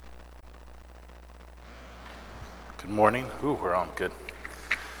Good morning. Ooh, we're on. Good.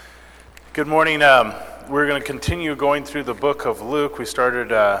 Good morning. We're going to continue going through the book of Luke. We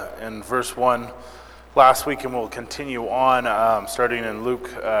started in verse 1 last week, and we'll continue on starting in Luke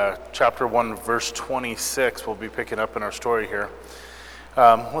chapter 1, verse 26. We'll be picking up in our story here.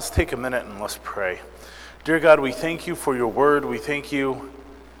 Let's take a minute and let's pray. Dear God, we thank you for your word. We thank you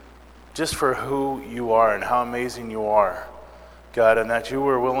just for who you are and how amazing you are, God, and that you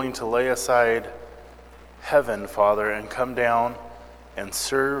were willing to lay aside heaven, Father, and come down and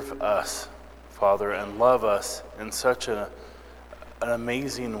serve us, Father, and love us in such an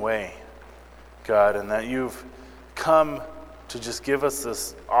amazing way, God, and that you've come to just give us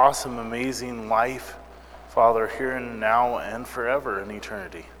this awesome, amazing life, Father, here and now and forever in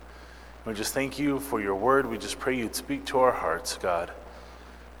eternity. We just thank you for your word. We just pray you'd speak to our hearts, God,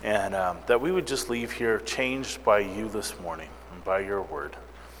 and that we would just leave here changed by you this morning and by your word.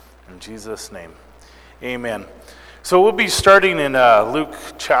 In Jesus' name. Amen. So we'll be starting in Luke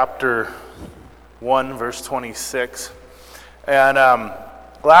chapter 1, verse 26. And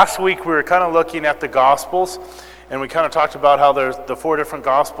last week we were kind of looking at the Gospels, and we kind of talked about how the four different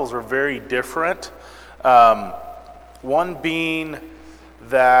Gospels are very different. One being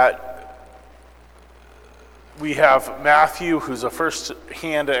that we have Matthew, who's a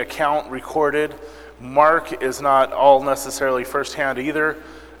first-hand account recorded. Mark is not all necessarily first-hand either,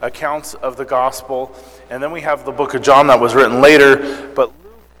 accounts of the gospel. And then we have the book of John that was written later. But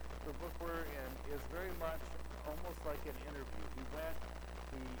Luke, the book we're in, is very much almost like an interview.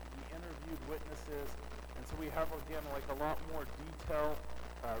 He interviewed witnesses, and so we have, again, like a lot more detail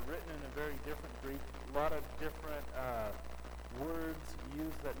written in a very different Greek, a lot of different words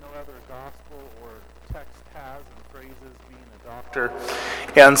used that no other gospel or text has, and phrases being adopted.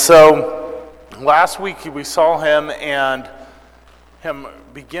 And so last week we saw him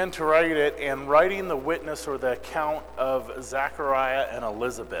begin to write it, and writing the witness or the account of Zachariah and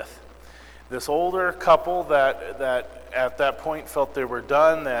Elizabeth. This older couple that at that point felt they were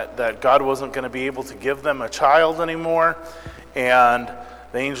done, that God wasn't going to be able to give them a child anymore. And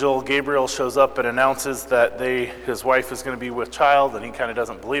the angel Gabriel shows up and announces that his wife is going to be with child, and he kind of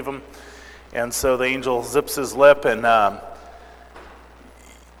doesn't believe him. And so the angel zips his lip, and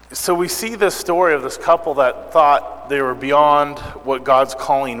so we see this story of this couple that thought they were beyond what God's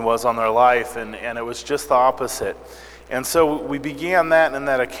calling was on their life, and it was just the opposite. And so we began that in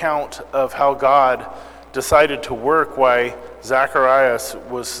that account of how God decided to work while Zachariah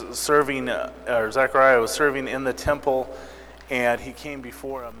was serving in the temple, and he came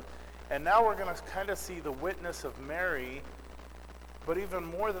before him. And now we're going to kind of see the witness of Mary, but even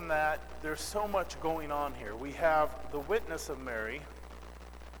more than that, there's so much going on here. We have the witness of Mary,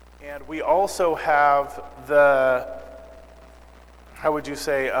 and we also have their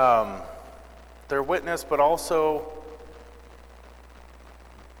witness, but also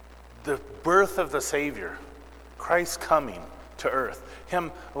the birth of the Savior, Christ coming to earth,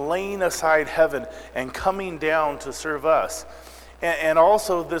 him laying aside heaven and coming down to serve us, and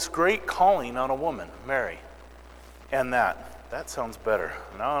also this great calling on a woman, Mary, and that sounds better.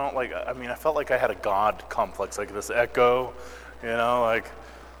 Now I felt like I had a God complex, like this echo,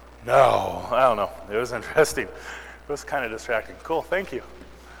 no, I don't know. It was interesting. It was kind of distracting. Cool, thank you.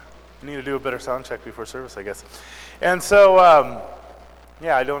 We need to do a better sound check before service, I guess. And so,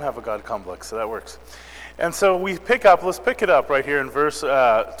 I don't have a God complex, so that works. And so let's pick it up right here in verse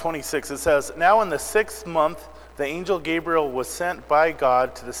 26. It says, "Now in the 6th month, the angel Gabriel was sent by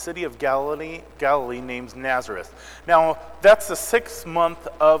God to the city of Galilee named Nazareth." Now, that's the 6th month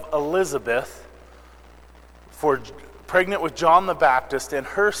of Elizabeth, pregnant with John the Baptist. In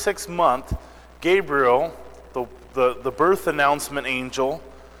her 6th month, Gabriel, the birth announcement angel,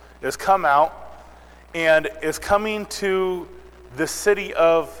 is come out and is coming to the city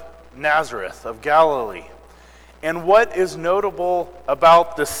of Nazareth, of Galilee. And what is notable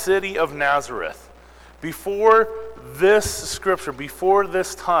about the city of Nazareth? Before this scripture, before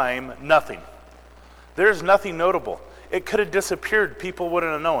this time, nothing. There's nothing notable. It could have disappeared. People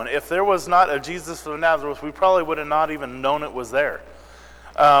wouldn't have known. If there was not a Jesus of Nazareth, we probably would have not even known it was there.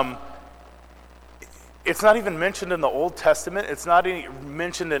 It's not even mentioned in the Old Testament. It's not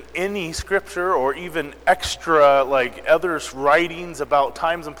mentioned in any scripture or even extra, like others' writings about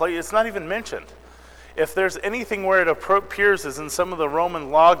times and places. It's not even mentioned. If there's anything where it appears is in some of the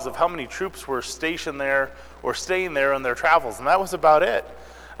Roman logs of how many troops were stationed there or staying there on their travels, and that was about it.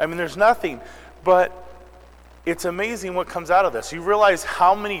 There's nothing. But it's amazing what comes out of this. You realize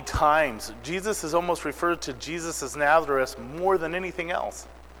how many times Jesus is almost referred to Jesus as Nazareth more than anything else.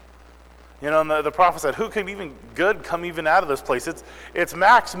 And the prophet said, who could even good come even out of this place? It's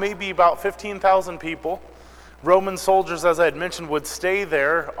max maybe about 15,000 people. Roman soldiers, as I had mentioned, would stay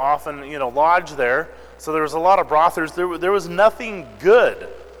there, often, lodge there. So there was a lot of brothels. There was nothing good.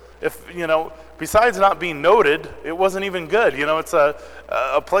 Besides not being noted, it wasn't even good. It's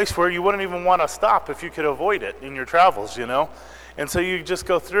a place where you wouldn't even want to stop if you could avoid it in your travels, And so you just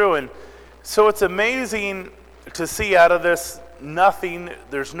go through. And so it's amazing to see out of this nothing,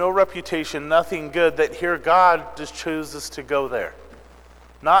 there's no reputation, nothing good, that here God just chooses to go there.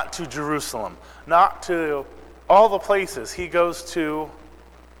 Not to Jerusalem, not to all the places. He goes to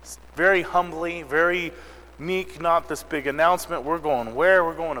very humbly, very meek, not this big announcement. We're going where?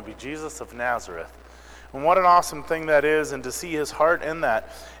 We're going to be Jesus of Nazareth. And what an awesome thing that is, and to see his heart in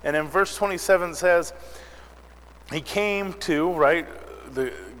that. And in verse 27 says, he came to,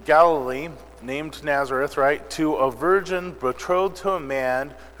 the Galilee, named Nazareth, to a virgin betrothed to a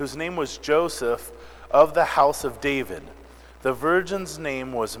man whose name was Joseph of the house of David. The virgin's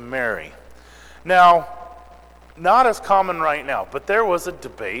name was Mary. Now, not as common right now, but there was a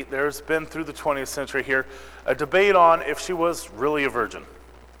debate. There's been through the 20th century here, a debate on if she was really a virgin.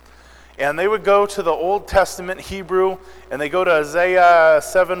 And they would go to the Old Testament Hebrew, and they go to Isaiah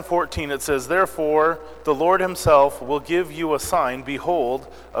 7:14. It says, "Therefore the Lord himself will give you a sign.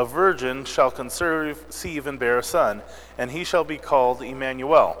 Behold, a virgin shall conceive and bear a son, and he shall be called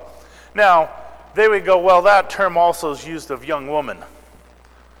Emmanuel." Now, they would go, well, that term also is used of young woman.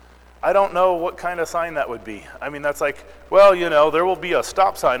 I don't know what kind of sign that would be. I mean, that's like, well, there will be a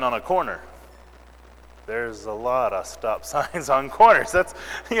stop sign on a corner. There's a lot of stop signs on corners. That's,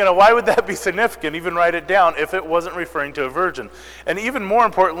 why would that be significant? Even write it down if it wasn't referring to a virgin. And even more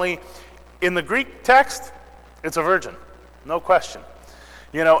importantly, in the Greek text, it's a virgin, no question.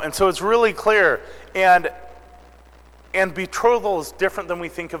 And so it's really clear. And betrothal is different than we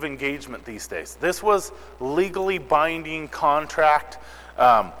think of engagement these days. This was legally binding contract.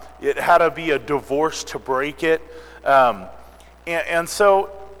 It had to be a divorce to break it. And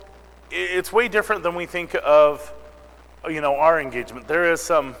so it's way different than we think of, our engagement. There is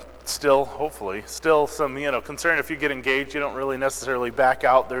some hopefully some, concern if you get engaged, you don't really necessarily back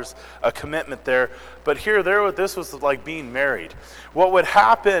out. There's a commitment there. But here, this was like being married. What would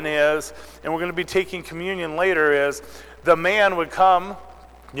happen is, and we're going to be taking communion later, is the man would come,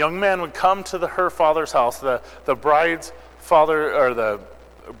 young man would come to her father's house, the bride's father, or the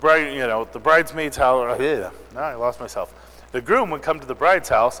bride, the bridesmaid's house. Now I lost myself. The groom would come to the bride's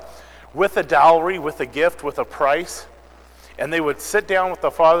house with a dowry, with a gift, with a price, and they would sit down with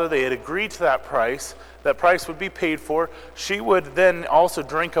the father. They had agreed to that price. That price would be paid for. She would then also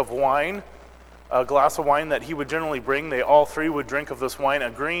drink of wine, a glass of wine that he would generally bring. They all three would drink of this wine,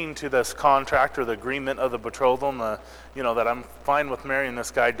 agreeing to this contract or the agreement of the betrothal, and that I'm fine with marrying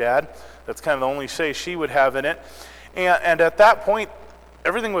this guy, Dad. That's kind of the only say she would have in it. And at that point,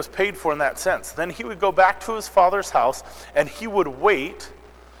 everything was paid for in that sense. Then he would go back to his father's house, and he would wait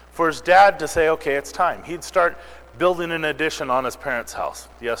for his dad to say, okay, it's time. He'd start building an addition on his parents' house.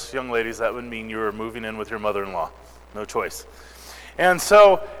 Yes, young ladies, that would mean you were moving in with your mother-in-law. No choice. And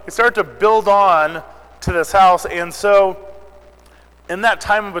so he started to build on to this house. And so in that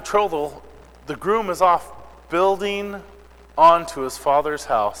time of betrothal, the groom is off building onto his father's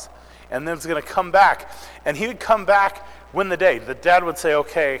house. And then he's going to come back. And he would come back when the dad would say,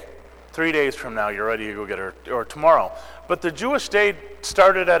 okay, 3 days from now, you're ready to go get her, or tomorrow. But the Jewish day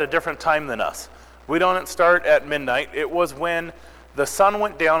started at a different time than us. We don't start at midnight. It was when the sun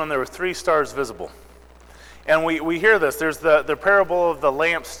went down and there were 3 stars visible. And we hear this. There's the parable of the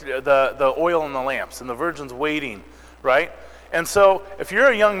lamps, the oil in the lamps, and the virgin's waiting, right? And so if you're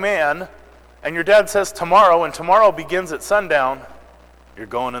a young man and your dad says tomorrow, and tomorrow begins at sundown, you're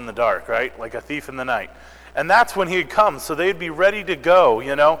going in the dark, right? Like a thief in the night. And that's when he'd come, so they'd be ready to go,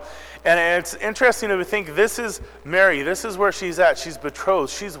 And it's interesting to think, this is Mary, this is where she's at. She's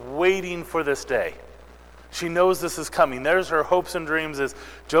betrothed. She's waiting for this day. She knows this is coming. There's her hopes and dreams is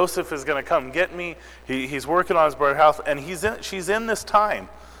Joseph is going to come get me. He's working on his brother's house, and she's in this time.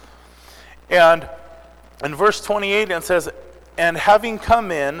 And in verse 28, it says, "And having come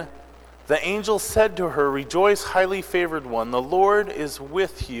in, the angel said to her, 'Rejoice, highly favored one, the Lord is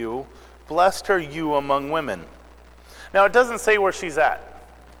with you. Blessed are you among women.'" Now, it doesn't say where she's at.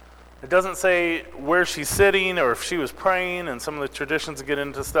 It doesn't say where she's sitting or if she was praying, and some of the traditions get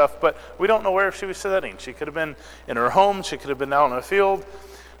into stuff, but we don't know where she was sitting. She could have been in her home. She could have been out in a field,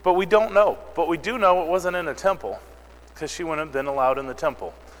 but we don't know. But we do know it wasn't in a temple, because she wouldn't have been allowed in the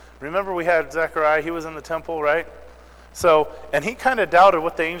temple. Remember, we had Zechariah. He was in the temple, right? So, and he kind of doubted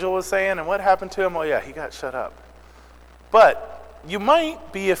what the angel was saying, and what happened to him? Oh yeah, he got shut up. But you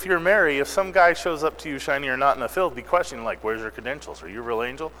might be, if you're Mary, if some guy shows up to you shiny or not in the field, be questioning, like, where's your credentials? Are you a real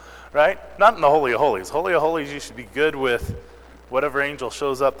angel? Right? Not in the Holy of Holies. Holy of Holies, you should be good with whatever angel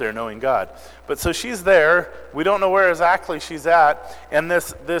shows up there knowing God. But so she's there. We don't know where exactly she's at. And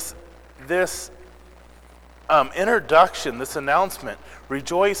this introduction, this announcement,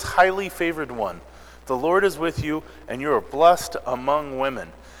 rejoice, highly favored one. The Lord is with you, and you are blessed among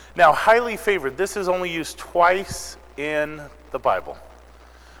women. Now, highly favored, this is only used twice in the Bible.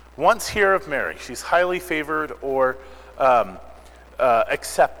 Once here of Mary, she's highly favored or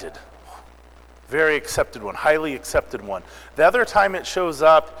accepted. Very accepted one, highly accepted one. The other time it shows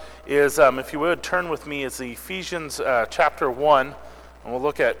up is, if you would turn with me, is Ephesians chapter 1, and we'll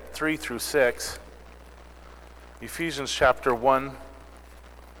look at 3 through 6. Ephesians chapter 1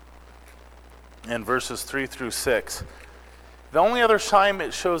 and verses 3 through 6. The only other time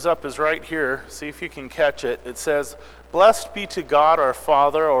it shows up is right here. See if you can catch it. It says, "Blessed be to God our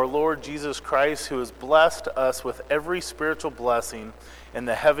Father, our Lord Jesus Christ, who has blessed us with every spiritual blessing in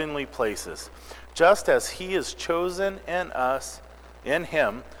the heavenly places, just as he has chosen in us, in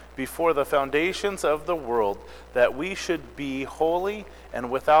him, before the foundations of the world, that we should be holy and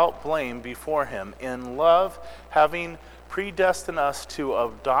without blame before him, in love, having predestined us to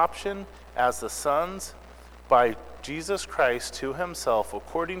adoption as the sons by Jesus Christ to himself,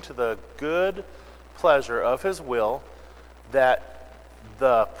 according to the good pleasure of his will, that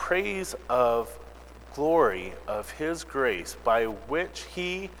the praise of glory of his grace, by which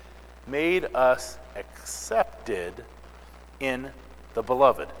he made us accepted in the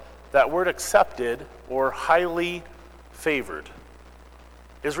beloved." That word accepted, or highly favored,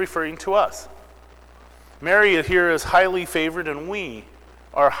 is referring to us. Mary here is highly favored, and we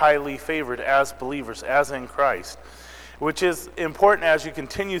are highly favored as believers, as in Christ, which is important as you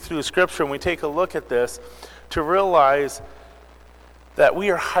continue through the scripture and we take a look at this, to realize that we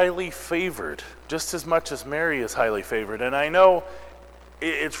are highly favored just as much as Mary is highly favored. And I know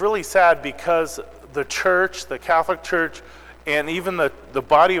it's really sad because the church, the Catholic Church, and even the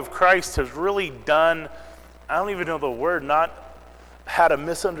body of Christ has really done, I don't even know the word, not had a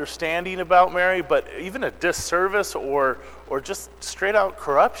misunderstanding about Mary, but even a disservice or just straight out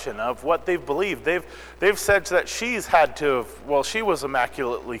corruption of what they've believed. They've said that she's had to have, well, she was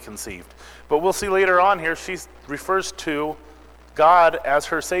immaculately conceived. But we'll see later on here, she refers to God as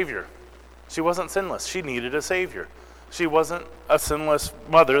her Savior. She wasn't sinless. She needed a Savior. She wasn't a sinless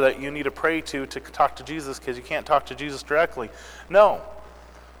mother that you need to pray to talk to Jesus, because you can't talk to Jesus directly. No.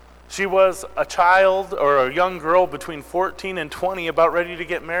 She was a child or a young girl between 14 and 20 about ready to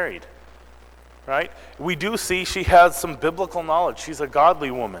get married, right? We do see she has some biblical knowledge. She's a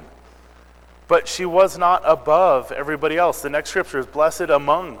godly woman. But she was not above everybody else. The next scripture is blessed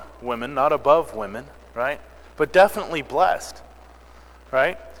among women, not above women, right? But definitely blessed,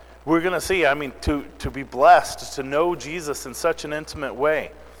 right? We're going to see, to be blessed, to know Jesus in such an intimate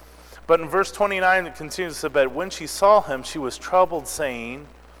way. But in verse 29, it continues to say, "But when she saw him, she was troubled,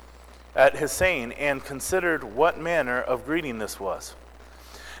 at his saying, and considered what manner of greeting this was."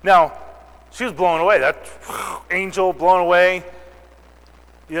 Now, she was blown away. That angel blown away.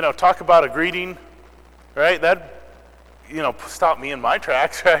 Talk about a greeting, right? That, stopped me in my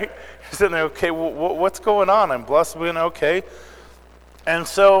tracks, right? You're sitting there, okay, what's going on? I'm blessed being okay. And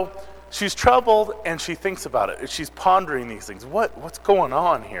so she's troubled and she thinks about it. She's pondering these things. What's going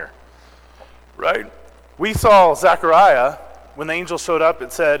on here, right? We saw Zechariah, when the angel showed up,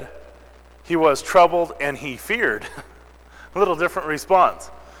 it said, he was troubled and he feared. A little different response,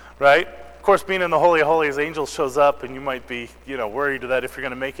 right? Of course, being in the Holy of Holies, angel shows up and you might be, worried that if you're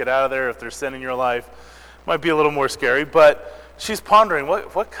going to make it out of there, if there's sin in your life, might be a little more scary. But she's pondering,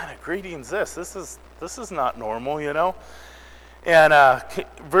 what kind of greeting is this? This is not normal, And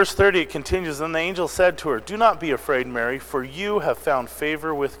verse 30, it continues, "And the angel said to her, 'Do not be afraid, Mary, for you have found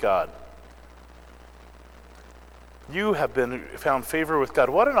favor with God.'" You have been found favor with God.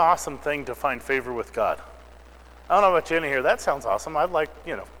 What an awesome thing to find favor with God. I don't know about you in here. That sounds awesome. I'd like,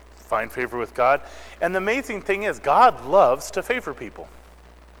 find favor with God. And the amazing thing is, God loves to favor people.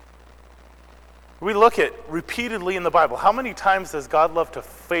 We look at repeatedly in the Bible, how many times does God love to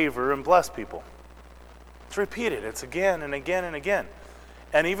favor and bless people? It's repeated. It's again and again and again.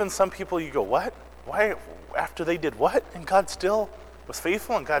 And even some people, you go, what? Why? After they did what? And God still was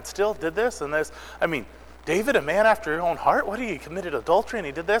faithful, and God still did this and this. David, a man after your own heart, what, he committed adultery and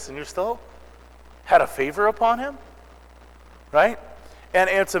he did this, and you still had a favor upon him, right? And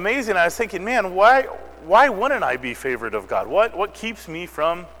it's amazing. I was thinking, man, why wouldn't I be favored of God? What keeps me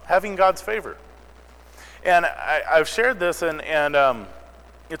from having God's favor? And I've shared this, and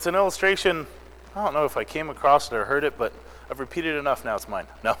it's an illustration. I don't know if I came across it or heard it, but I've repeated enough, now it's mine.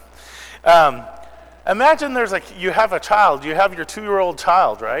 No. Imagine you have a child, you have your 2-year-old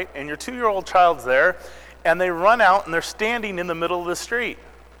child, right? And your 2-year-old child's there, and they run out and they're standing in the middle of the street.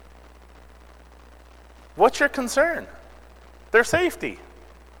 What's your concern? Their safety.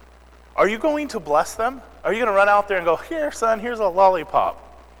 Are you going to bless them? Are you going to run out there and go, here, son, here's a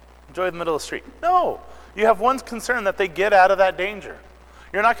lollipop. Enjoy the middle of the street. No. You have one concern, that they get out of that danger.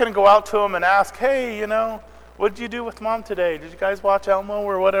 You're not going to go out to them and ask, hey, what did you do with mom today? Did you guys watch Elmo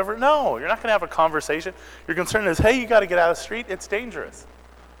or whatever? No, you're not going to have a conversation. Your concern is, hey, you got to get out of the street. It's dangerous.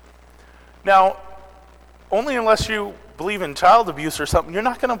 Now, only unless you believe in child abuse or something, you're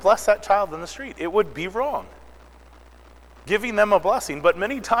not going to bless that child in the street. It would be wrong. Giving them a blessing. But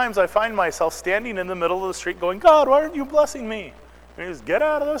many times I find myself standing in the middle of the street going, God, why aren't you blessing me? And he says, get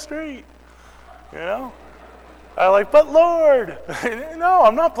out of the street. But Lord, no,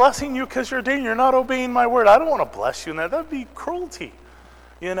 I'm not blessing you because you're not obeying my word. I don't want to bless you in that. That'd be cruelty,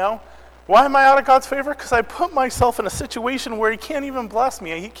 Why am I out of God's favor? Because I put myself in a situation where he can't even bless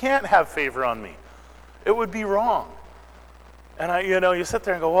me. He can't have favor on me. It would be wrong. And you sit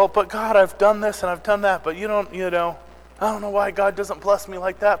there and go, well, but God, I've done this and I've done that, but I don't know why God doesn't bless me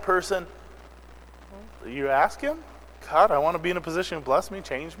like that person. You ask him, God, I want to be in a position to bless me,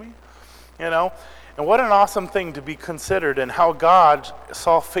 change me, And what an awesome thing to be considered, and how God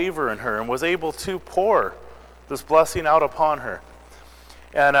saw favor in her and was able to pour this blessing out upon her.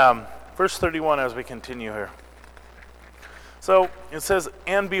 And verse 31 as we continue here. So it says,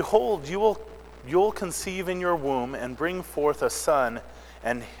 and behold, you will conceive in your womb and bring forth a son,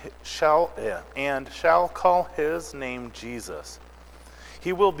 and shall call his name Jesus.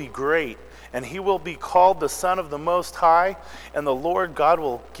 He will be great, and he will be called the Son of the Most High, and the Lord God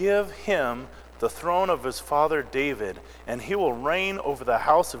will give him the throne of his father David, and he will reign over the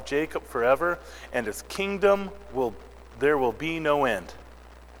house of Jacob forever, and his kingdom there will be no end.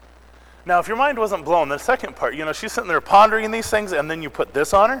 Now, if your mind wasn't blown, the second part, she's sitting there pondering these things, and then you put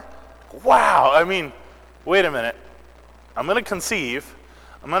this on her. Wow, wait a minute. I'm going to conceive.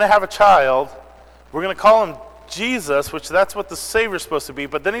 I'm going to have a child. We're going to call him Jesus, which that's what the Savior's supposed to be,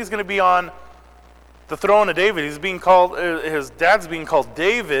 but then he's going to be on the throne of David. He's being called, his dad's being called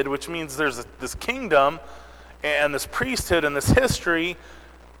David, which means there's this kingdom and this priesthood and this history,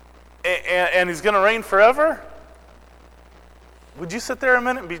 and he's going to reign forever? Would you sit there a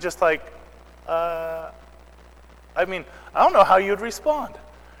minute and be just like, I don't know how you'd respond.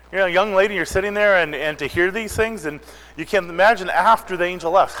 A young lady, you're sitting there and to hear these things, and you can imagine after the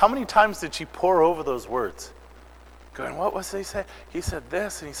angel left, how many times did she pour over those words? Going, what was he say? He said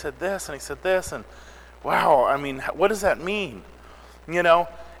this, and he said this, and he said this, and wow, what does that mean?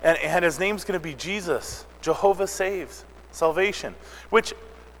 And his name's going to be Jesus. Jehovah saves, salvation. Which,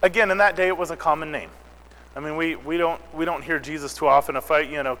 again, in that day it was a common name. We don't hear Jesus too often.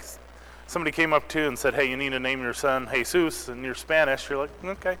 If somebody came up to you and said, hey, you need to name your son Jesus, and you're Spanish, you're like,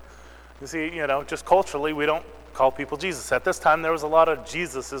 okay. You see, just culturally, we don't call people Jesus. At this time, there was a lot of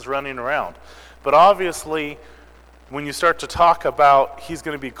Jesuses running around. But obviously, when you start to talk about he's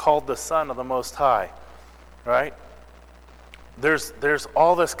going to be called the Son of the Most High, right? There's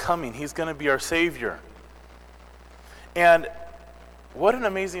all this coming. He's going to be our Savior. And what an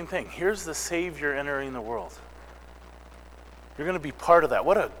amazing thing. Here's the Savior entering the world. You're going to be part of that.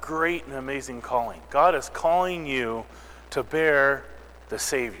 What a great and amazing calling. God is calling you to bear the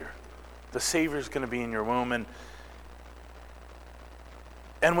Savior. The Savior's going to be in your womb.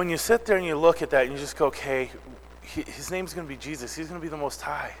 And when you sit there and you look at that and you just go, okay, his name's going to be Jesus. He's going to be the Most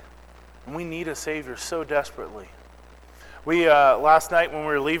High. And we need a Savior so desperately. We last night when we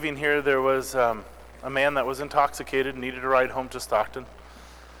were leaving here, there was a man that was intoxicated and needed a ride home to Stockton.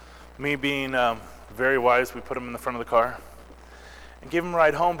 Me being very wise, we put him in the front of the car and gave him a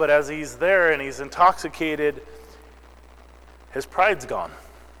ride home. But as he's there and he's intoxicated, his pride's gone.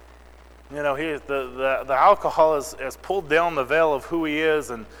 The alcohol has pulled down the veil of who he is,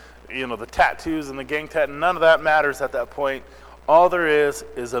 and the tattoos and the gang tat. None of that matters at that point. All there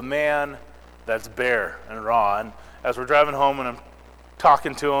is a man that's bare and raw. And as we're driving home and I'm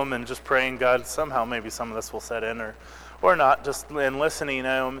talking to him and just praying, God, somehow maybe some of this will set in or not, just in listening to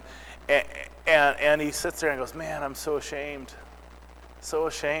him. And he sits there and goes, man, I'm so ashamed. So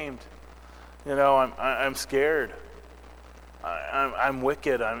ashamed. I'm scared. I'm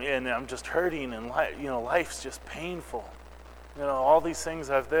wicked. I'm just hurting, and life's just painful. All these things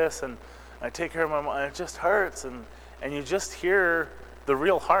have this, and I take care of my mom, and it just hurts, and you just hear the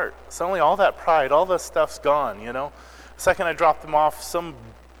real heart. Suddenly all that pride, all this stuff's gone, The second I dropped them off, some,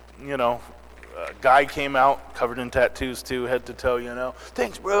 guy came out covered in tattoos too, head to toe,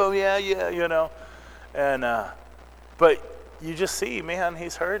 thanks bro, yeah, And, but you just see, man,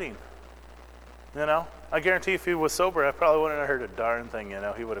 he's hurting. You know, I guarantee if he was sober, I probably wouldn't have heard a darn thing. You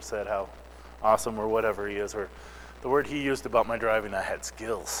know, he would have said how awesome or whatever he is, or the word he used about my driving, I had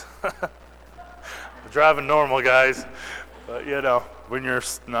skills. Driving normal, guys, but you know, when you're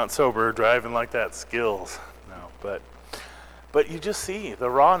not sober, driving like that, skills. No, but you just see the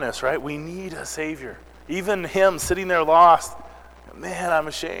rawness, right? We need a Savior. Even him sitting there lost, man, I'm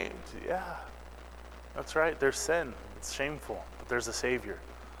ashamed. Yeah, that's right. There's sin. It's shameful, but there's a Savior,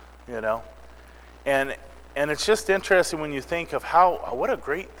 you know. And it's just interesting when you think of what a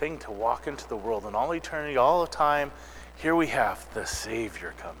great thing to walk into the world in all eternity, all the time. Here we have the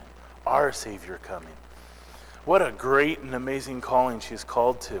Savior coming, our Savior coming. What a great and amazing calling she's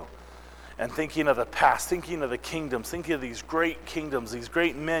called to. And thinking of the past, thinking of the kingdoms, thinking of these great kingdoms, these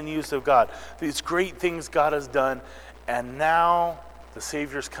great men used of God, these great things God has done, and now the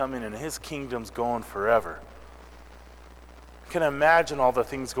Savior's coming and his kingdom's going forever. You can imagine all the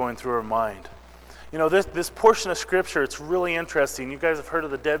things going through her mind. You know, this portion of Scripture, it's really interesting. You guys have heard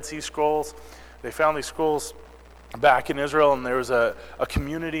of the Dead Sea Scrolls. They found these scrolls back in Israel, and there was a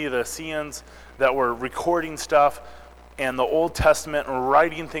community, the Essenes, that were recording stuff and the Old Testament and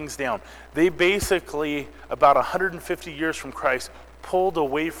writing things down. They basically, about 150 years from Christ, pulled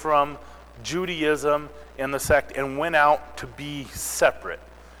away from Judaism and the sect and went out to be separate.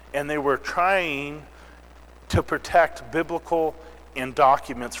 And they were trying to protect biblical and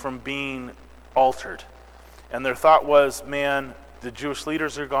documents from being altered. And their thought was, man, the Jewish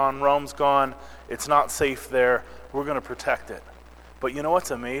leaders are gone, Rome's gone, it's not safe there, we're going to protect it. But you know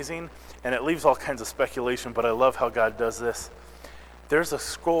what's amazing? And it leaves all kinds of speculation, but I love how God does this. There's a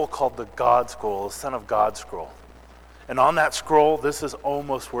scroll called the God Scroll, the Son of God Scroll. And on that scroll, this is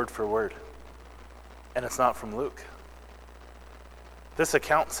almost word for word. And it's not from Luke. This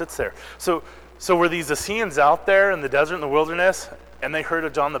account sits there. So were these Essenes out there in the desert, in the wilderness, and they heard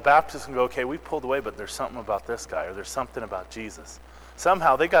of John the Baptist and go, okay, we pulled away, but there's something about this guy, or there's something about Jesus.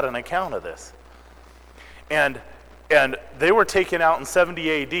 Somehow they got an account of this. And they were taken out in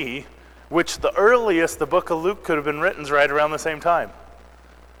 70 AD, which the earliest the book of Luke could have been written is right around the same time.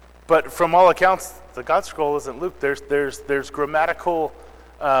 But from all accounts, the God Scroll isn't Luke. There's grammatical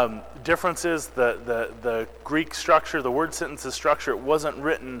differences, the Greek structure, the word sentences structure, it wasn't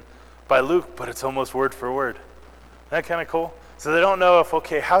written by Luke, but it's almost word for word. Isn't that kind of cool? So they don't know if,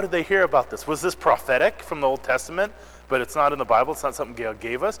 okay, how did they hear about this? Was this prophetic from the Old Testament, but it's not in the Bible, it's not something God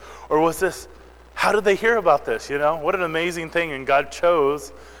gave us? Or was this, how did they hear about this, you know? What an amazing thing, and God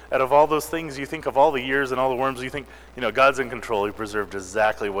chose, out of all those things, you think of all the years and all the worms, you think, you know, God's in control. He preserved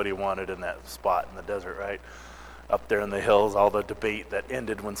exactly what he wanted in that spot in the desert, right? Up there in the hills, all the debate that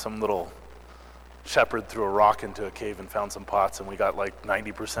ended when some little shepherd threw a rock into a cave and found some pots, and we got like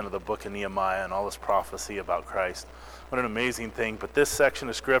 90% of the book of Nehemiah and all this prophecy about Christ. What an amazing thing. But this section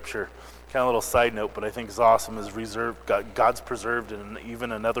of Scripture, kind of a little side note, but I think is awesome, is reserved. God's preserved in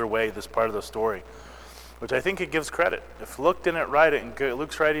even another way this part of the story, which I think it gives credit. If Luke didn't write it and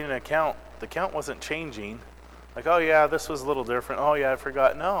Luke's writing an account, the account wasn't changing. Like, oh yeah, this was a little different. Oh yeah, I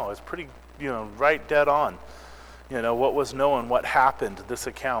forgot. No, it's pretty, right dead on. What was known, what happened, this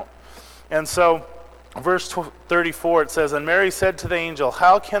account. And so, verse 34, it says, "And Mary said to the angel,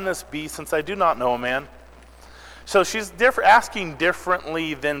 'How can this be, since I do not know a man?'" So she's asking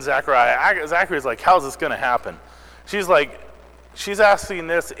differently than Zechariah. Zechariah's like, "How's this going to happen?" She's asking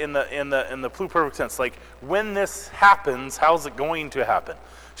this in the pluperfect sense, like, when this happens, how's it going to happen?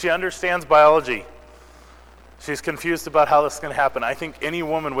 She understands biology. She's confused about how this is going to happen. I think any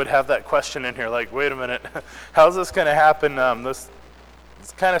woman would have that question in here, like, wait a minute, how's this going to happen?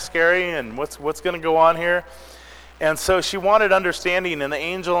 It's kind of scary, and what's going to go on here? And so she wanted understanding, and the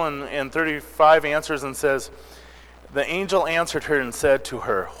angel in 35 answers and says, "The angel answered her and said to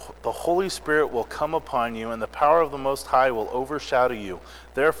her, 'The Holy Spirit will come upon you, and the power of the Most High will overshadow you.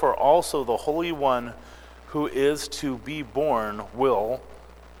 Therefore also the Holy One who is to be born will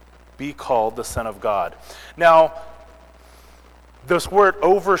be called the Son of God.'" Now, this word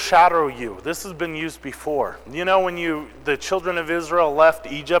overshadow you, this has been used before. When the children of Israel left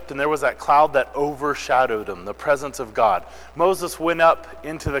Egypt and there was that cloud that overshadowed them, the presence of God. Moses went up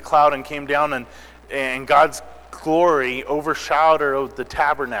into the cloud and came down, and God's glory overshadowed the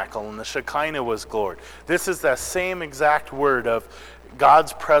tabernacle, and the Shekinah was glory. This is that same exact word of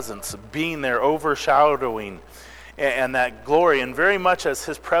God's presence being there, overshadowing, and that glory. And very much as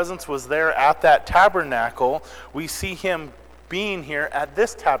his presence was there at that tabernacle, we see him being here at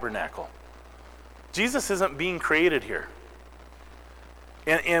this tabernacle. Jesus isn't being created here.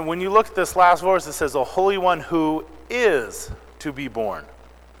 And when you look at this last verse, it says, "The Holy One who is to be born."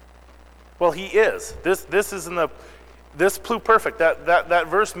 Well, he is. This is This pluperfect, that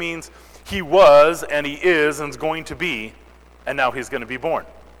verse means he was and he is and is going to be, and now he's going to be born.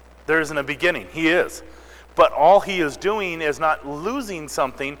 There isn't a beginning. He is. But all he is doing is not losing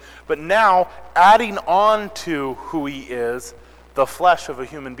something, but now adding on to who he is, the flesh of a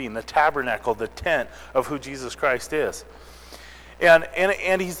human being, the tabernacle, the tent of who Jesus Christ is.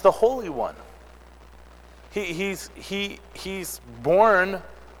 And he's the Holy One. He's born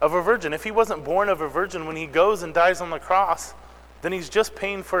of a virgin. If he wasn't born of a virgin when he goes and dies on the cross, then he's just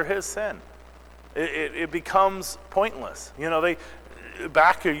paying for his sin. It becomes pointless. You know,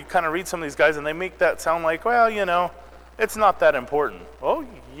 back here you kind of read some of these guys and they make that sound like, well, you know, it's not that important. Oh,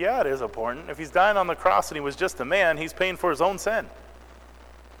 yeah, it is important. If he's dying on the cross and he was just a man, he's paying for his own sin.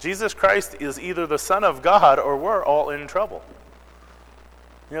 Jesus Christ is either the Son of God or we're all in trouble.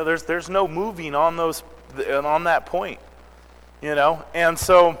 You know, there's no moving on that point. You know, and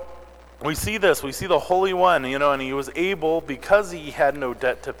so we see this. We see the Holy One, you know, and he was able, because he had no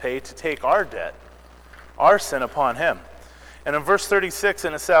debt to pay, to take our debt, our sin upon him. And in verse 36,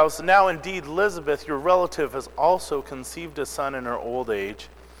 and it says, now indeed Elizabeth, your relative, has also conceived a son in her old age.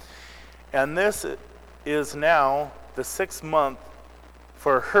 And this is now the 6th month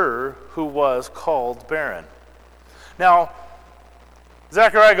for her who was called barren. Now,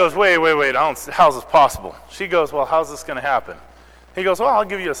 Zechariah goes, wait, how's this possible? She goes, well, how's this going to happen? He goes, well, I'll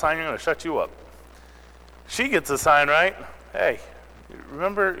give you a sign, you're going to shut you up. She gets a sign, right? Hey,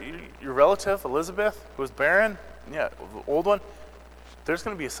 remember your relative, Elizabeth, who was barren? Yeah, the old one. There's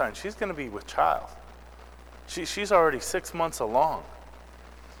going to be a sign. She's going to be with child. She's already 6 months along.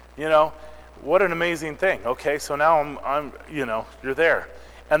 You know, what an amazing thing. Okay, so now I'm you know, you're there.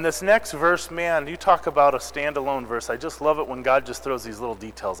 And this next verse, man, you talk about a standalone verse. I just love it when God just throws these little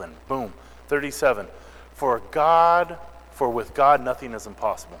details in. Boom, 37. For with God nothing is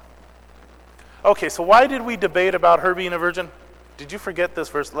impossible. Okay, so why did we debate about her being a virgin? Did you forget this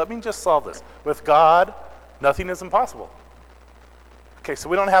verse? Let me just solve this. With God, nothing is impossible. Okay, so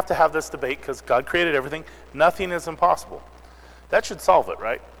we don't have to have this debate because God created everything. Nothing is impossible. That should solve it,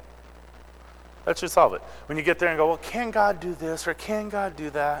 right? That should solve it. When you get there and go, well, can God do this or can God do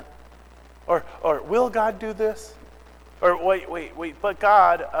that? Or will God do this? Or wait, but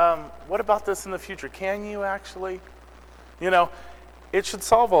God, what about this in the future? Can you actually? You know, it should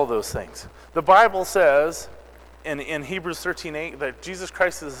solve all those things. The Bible says in Hebrews 13:8 that Jesus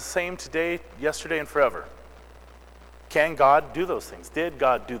Christ is the same today, yesterday, and forever. Can God do those things? Did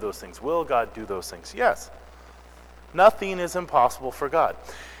God do those things? Will God do those things? Yes. Nothing is impossible for God.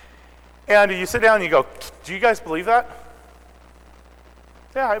 And you sit down and you go, do you guys believe that?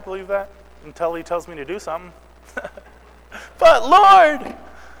 Yeah, I believe that until he tells me to do something. But Lord,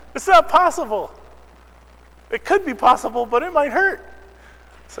 it's not possible. It could be possible, but it might hurt.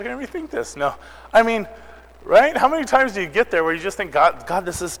 So let me rethink this. No, I mean, right? How many times do you get there where you just think, God,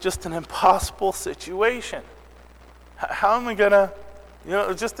 this is just an impossible situation? How am I gonna, you know,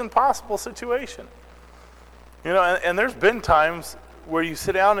 it's just an impossible situation. You know, and there's been times where you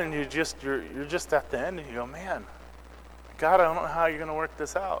sit down and you're just at the end and you go, man, God, I don't know how you're gonna work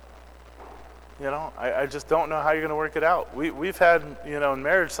this out. You know, I just don't know how you're gonna work it out. We've had, you know, in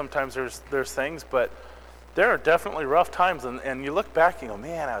marriage sometimes there's things, but there are definitely rough times, and you look back and you go,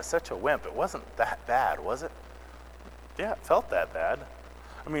 man, I was such a wimp. It wasn't that bad, was it? Yeah, it felt that bad.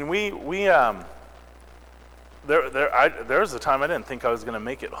 I mean, there was a time I didn't think I was going to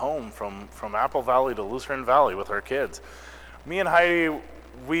make it home from Apple Valley to Lucerne Valley with our kids. Me and Heidi,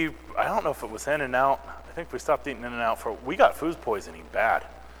 I don't know if it was In-N-Out. I think we stopped eating In-N-Out we got food poisoning bad.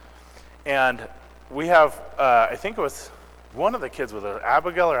 And we have, I think it was one of the kids with us,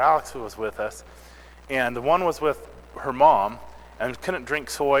 Abigail or Alex, who was with us. And the one was with her mom and couldn't drink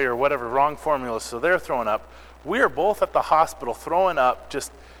soy or whatever, wrong formula, so they're throwing up. We are both at the hospital throwing up,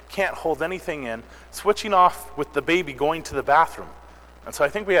 just can't hold anything in, switching off with the baby going to the bathroom. And so I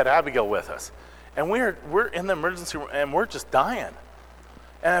think we had Abigail with us. And we're in the emergency room and we're just dying.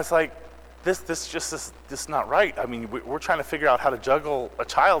 And it's like, this is not right. I mean, we're trying to figure out how to juggle a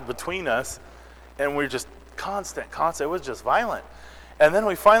child between us, and we're just constant. It was just violent. And then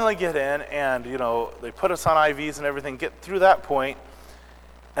we finally get in, and you know, they put us on IVs and everything, get through that point,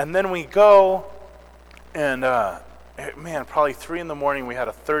 and then we go, and man, probably 3 a.m, we had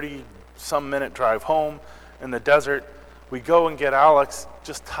a 30-some minute drive home in the desert. We go and get Alex,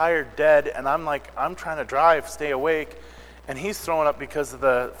 just tired, dead, and I'm trying to drive, stay awake, and he's throwing up because of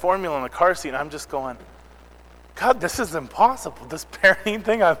the formula in the car seat, and I'm just going, God, this is impossible. This parenting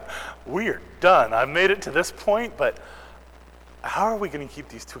thing, we are done. I've made it to this point, but how are we going to keep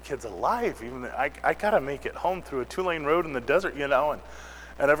these 2 kids alive? Even I got to make it home through a 2-lane road in the desert, you know,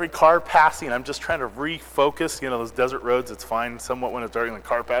 And every car passing, I'm just trying to refocus. You know, those desert roads, it's fine somewhat when it's dark and the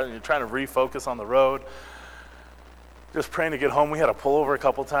car passing. You're trying to refocus on the road. Just praying to get home. We had to pull over a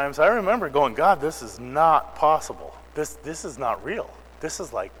couple times. I remember going, God, this is not possible. This is not real. This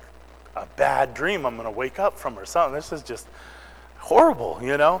is like a bad dream I'm going to wake up from or something. This is just horrible,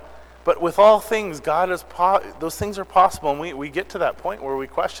 you know. But with all things, God is those things are possible, and we get to that point where we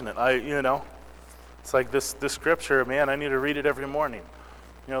question it. It's like this scripture, man, I need to read it every morning.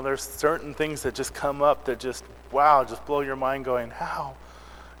 You know, there's certain things that just come up that just blow your mind going, how?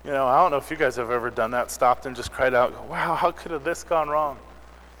 You know, I don't know if you guys have ever done that, stopped and just cried out, wow, how could have this gone wrong?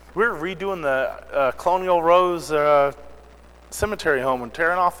 We were redoing the Colonial Rose cemetery home and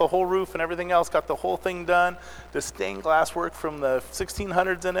tearing off the whole roof and everything else, got the whole thing done. The stained glass work from the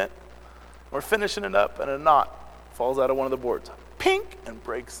 1600s in it. We're finishing it up, and a knot falls out of one of the boards. Pink, and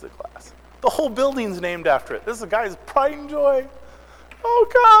breaks the glass. The whole building's named after it. This is a guy's pride and joy.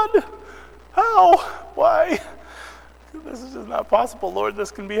 Oh, God, how? Why? This is just not possible, Lord. This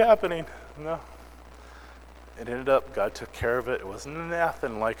can be happening. No. It ended up, God took care of it. It was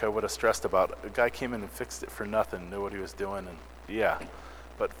nothing like I would have stressed about. A guy came in and fixed it for nothing, knew what he was doing, and yeah.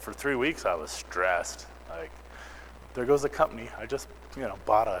 But for 3 weeks, I was stressed. Like, there goes a company. I just,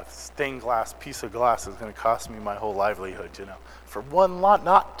 bought a stained glass piece of glass that's going to cost me my whole livelihood, for one lot,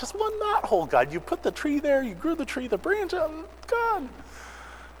 not just one knot hole, God. You put the tree there, you grew the tree, the branch out, God.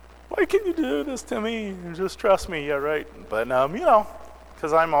 Why can't you do this to me? Just trust me, yeah, right. But,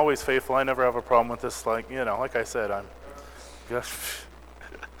 because I'm always faithful, I never have a problem with this. Like I said, I'm just,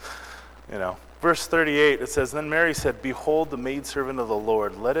 Verse 38, it says, Then Mary said, Behold the maidservant of the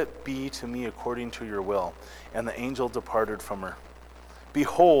Lord, let it be to me according to your will. And the angel departed from her.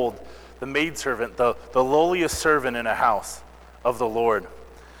 Behold the maidservant, the lowliest servant in a house of the Lord.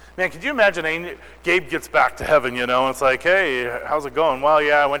 Man, could you imagine Gabe gets back to heaven, and it's like, hey, how's it going? Well,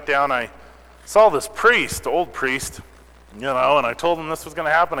 yeah, I went down, I saw this priest, old priest, and I told him this was going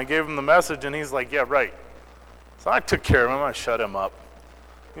to happen. I gave him the message, and he's like, yeah, right. So I took care of him. I shut him up.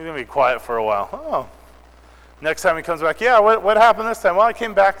 He's going to be quiet for a while. Oh. Next time he comes back, yeah, what happened this time? Well, I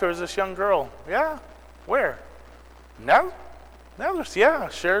came back, there was this young girl. Yeah? Where? Now there's, yeah,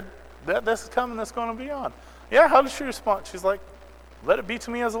 shared that this is coming, that's going to be on. Yeah, how did she respond? She's like, let it be to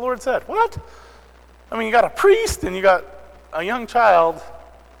me as the Lord said. What? I mean, you got a priest and you got a young child.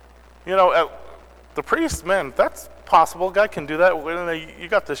 The priest, man, that's possible. God can do that. You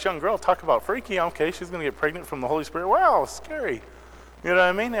got this young girl, talk about freaky. Okay, she's going to get pregnant from the Holy Spirit. Wow, scary. You know what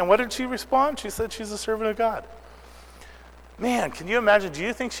I mean? And what did she respond? She said she's a servant of God. Man, can you imagine? Do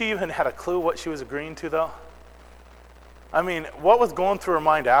you think she even had a clue what she was agreeing to, though? I mean, what was going through her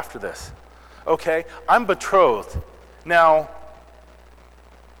mind after this? Okay, I'm betrothed. Now,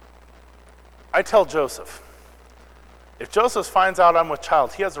 I tell Joseph, if Joseph finds out I'm with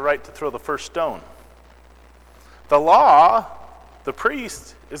child, he has the right to throw the first stone. The law, the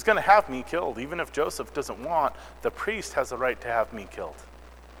priest, is going to have me killed. Even if Joseph doesn't want, the priest has the right to have me killed.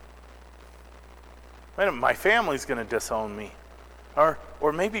 Wait a minute, my family's going to disown me. Or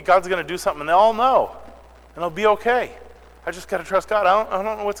maybe God's going to do something and they'll all know. And it'll be okay. I just got to trust God. I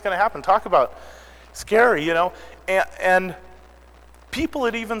don't know what's going to happen. Talk about scary, And people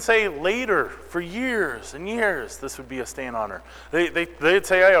would even say later, for years and years, this would be a stain on her. They'd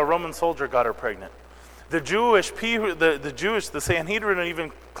say, hey, a Roman soldier got her pregnant. The Jewish people, the Sanhedrin would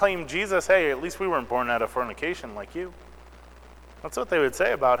even claim Jesus, hey, at least we weren't born out of fornication like you. That's what they would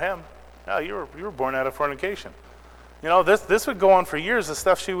say about him. Oh, you were born out of fornication. This would go on for years, the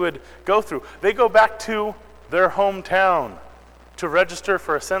stuff she would go through. They go back to their hometown to register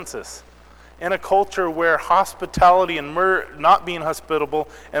for a census in a culture where hospitality and not being hospitable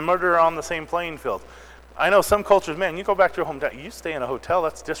and murder are on the same playing field. I know some cultures, man, you go back to your hometown, you stay in a hotel,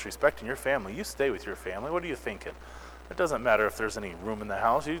 that's disrespecting your family. You stay with your family. What are you thinking? It doesn't matter if there's any room in the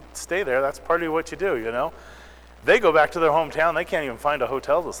house. You stay there. That's part of what you do, They go back to their hometown. They can't even find a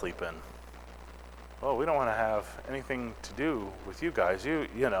hotel to sleep in. Well, we don't want to have anything to do with you guys.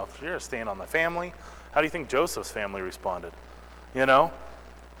 You're staying on the family. How do you think Joseph's family responded?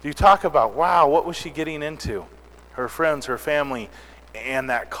 You talk about, wow, what was she getting into? Her friends, her family, and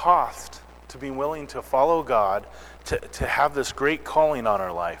that cost to be willing to follow God, to have this great calling on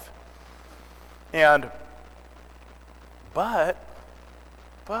her life. But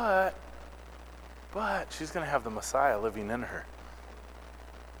she's going to have the Messiah living in her.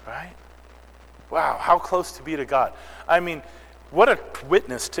 Right? Wow, how close to be to God. I mean, what a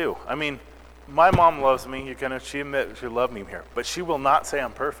witness, too. I mean, my mom loves me. She admits she loves me here, but she will not say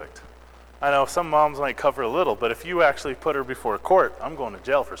I'm perfect. I know some moms might cover a little, but if you actually put her before court, I'm going to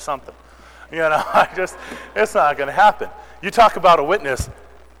jail for something. It's not going to happen. You talk about a witness.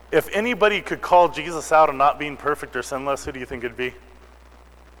 If anybody could call Jesus out on not being perfect or sinless, who do you think it'd be?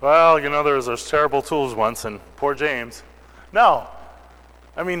 Well, there was those terrible tools once, and poor James. No.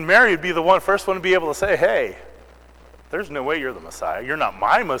 I mean, Mary would be the first one to be able to say, hey, there's no way you're the Messiah. You're not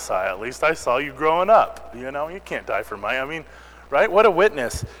my Messiah, at least. I saw you growing up. You can't die for right? What a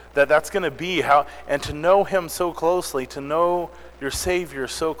witness that's going to be. And to know him so closely, to know your Savior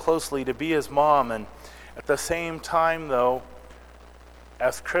so closely, to be his mom. And at the same time, though,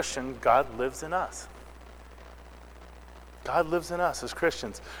 as Christian, God lives in us. God lives in us as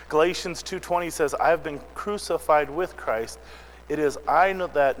Christians. Galatians 2:20 says, I have been crucified with Christ. It is I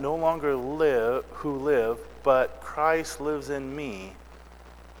that no longer live, but Christ lives in me.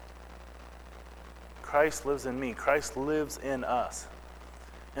 Christ lives in me. Christ lives in us.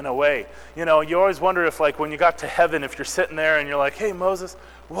 In a way. You always wonder if, like, when you got to heaven, if you're sitting there and you're like, hey, Moses,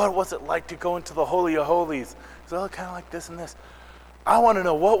 what was it like to go into the Holy of Holies? It's all kind of like this and this. I want to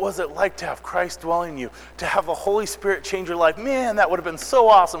know, what was it like to have Christ dwell in you, to have the Holy Spirit change your life? Man, that would have been so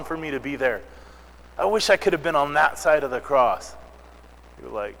awesome for me to be there. I wish I could have been on that side of the cross. You're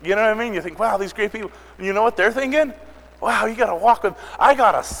like, you know what I mean? You think, wow, these great people. You know what they're thinking? Wow, you got to walk with, I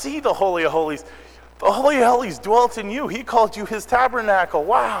got to see the Holy of Holies. The Holy of Holies dwelt in you. He called you his tabernacle.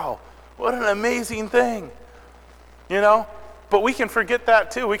 Wow, what an amazing thing. But we can forget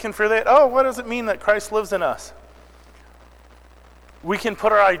that too. We can forget, what does it mean that Christ lives in us? We can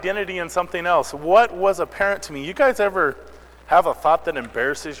put our identity in something else. What was apparent to me? You guys ever have a thought that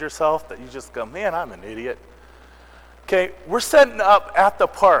embarrasses yourself, that you just go, man, I'm an idiot? Okay, we're setting up at the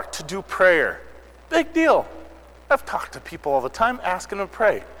park to do prayer. Big deal. I've talked to people all the time asking them to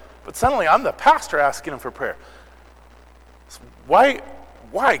pray. But suddenly I'm the pastor asking them for prayer. So why?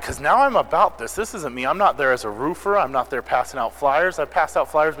 Because now I'm about this. This isn't me. I'm not there as a roofer. I'm not there passing out flyers. I've passed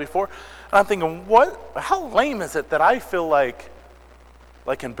out flyers before. And I'm thinking, how lame is it that I feel like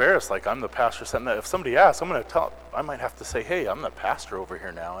embarrassed, like I'm the pastor setting that. If somebody asks, I might have to say, hey, I'm the pastor over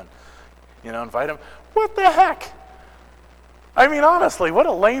here now, and invite them. What the heck? I mean, honestly, what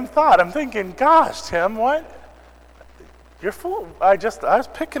a lame thought. I'm thinking, gosh, Tim, what? You're full. I was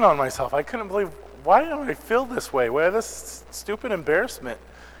picking on myself. I couldn't believe, why do I feel this way? Why this stupid embarrassment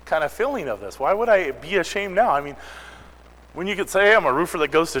kind of feeling of this? Why would I be ashamed now? I mean, when you could say, hey, I'm a roofer that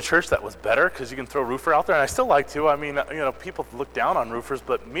goes to church, that was better, because you can throw roofer out there, and I still like to. I mean, people look down on roofers,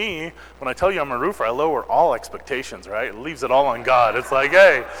 but me, when I tell you I'm a roofer, I lower all expectations, right? It leaves it all on God. It's like,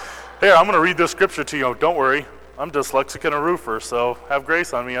 hey, here, I'm going to read this scripture to you. Don't worry, I'm dyslexic and a roofer, so have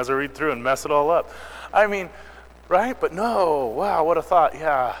grace on me as I read through and mess it all up. I mean, right? But no, wow, what a thought.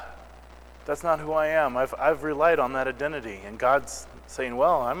 Yeah, that's not who I am. I've relied on that identity, and God's saying,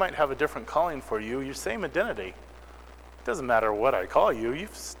 well, I might have a different calling for you, your same identity. It doesn't matter what I call you, you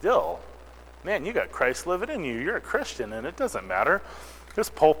got Christ living in you. You're a Christian, and it doesn't matter. This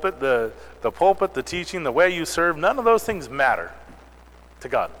pulpit, the pulpit, the teaching, the way you serve, none of those things matter to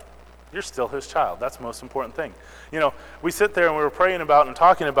God. You're still his child. That's the most important thing. We sit there and we were praying about and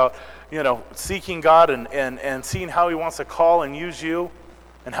talking about, seeking God and seeing how he wants to call and use you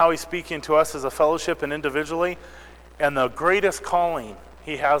and how he's speaking to us as a fellowship and individually. And the greatest calling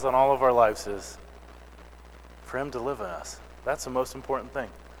he has on all of our lives is for him to live in us. That's the most important thing.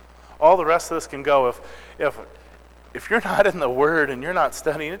 All the rest of this can go. If you're not in the Word and you're not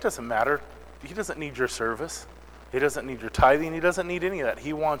studying, it doesn't matter. He doesn't need your service. He doesn't need your tithing. He doesn't need any of that.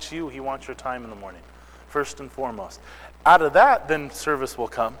 He wants you. He wants your time in the morning, first and foremost. Out of that, then service will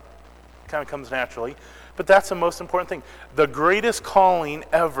come. It kind of comes naturally. But that's the most important thing. The greatest calling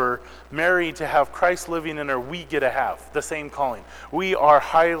ever, married to have Christ living in her, we get to have the same calling. We are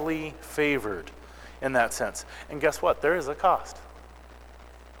highly favored in that sense. And guess what? There is a cost.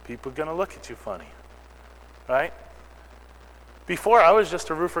 People are going to look at you funny, right? Before, I was just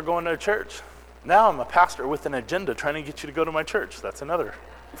a roofer going to a church. Now I'm a pastor with an agenda trying to get you to go to my church. That's another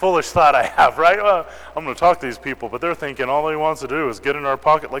foolish thought I have, right? Well, I'm going to talk to these people, but they're thinking all he wants to do is get in our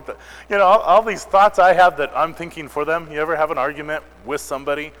pocket like that. All these thoughts I have that I'm thinking for them. You ever have an argument with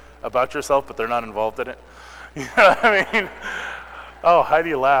somebody about yourself, but they're not involved in it? You know what I mean? Oh,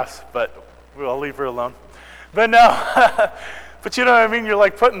 Heidi laughs, but I'll leave her alone. But no, but you know what I mean? You're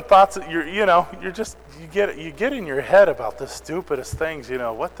like putting thoughts that you get in your head about the stupidest things,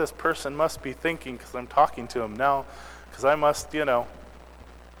 what this person must be thinking because I'm talking to him now, because I must, I'm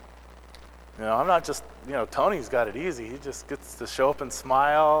not just, Tony's got it easy. He just gets to show up and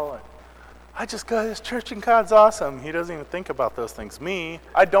smile. And I just go to this church and God's awesome. He doesn't even think about those things. Me,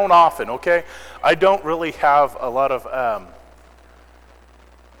 I don't often, okay? I don't really have a lot of,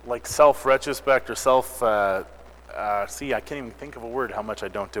 like self-retrospect or see, I can't even think of a word how much I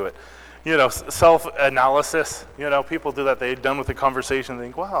don't do it. Self-analysis. People do that. They're done with the conversation and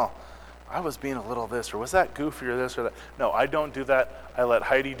think, wow, I was being a little this, or was that goofy, or this, or that. No, I don't do that. I let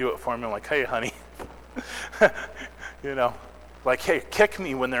Heidi do it for me. I'm like, hey, honey, like, hey, kick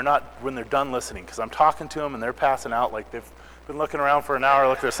me when they're done listening, because I'm talking to them and they're passing out, like they've been looking around for an hour,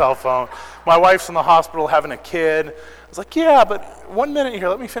 look at their cell phone. My wife's in the hospital having a kid. I was like, yeah, but 1 minute here,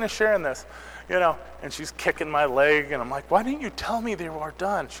 let me finish sharing this, and she's kicking my leg, and I'm like, why didn't you tell me they were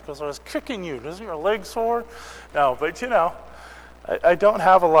done? She goes, I was kicking you. Doesn't your leg sore? No, but I don't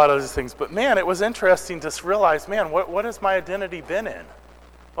have a lot of these things. But man, it was interesting to realize, man, what has my identity been in?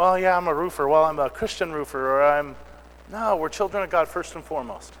 Well, yeah, I'm a roofer. Well, I'm a Christian roofer, or no, we're children of God first and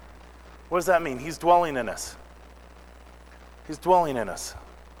foremost. What does that mean? He's dwelling in us. He's dwelling in us.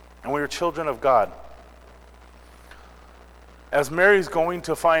 And we are children of God. As Mary's going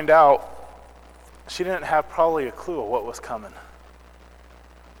to find out, she didn't have probably a clue of what was coming.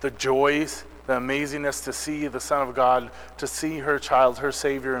 The joys, the amazingness to see the Son of God, to see her child, her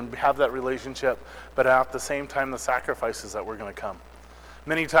Savior, and have that relationship, but at the same time, the sacrifices that were going to come.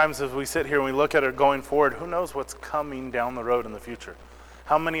 Many times as we sit here and we look at it going forward, who knows what's coming down the road in the future?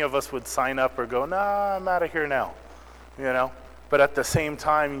 How many of us would sign up or go, nah, I'm out of here now, But at the same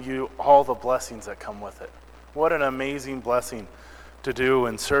time, all the blessings that come with it. What an amazing blessing to do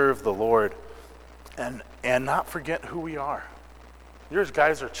and serve the Lord and not forget who we are. You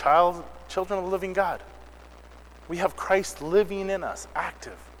guys are children of the living God. We have Christ living in us,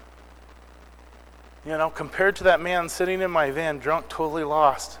 active. Compared to that man sitting in my van, drunk, totally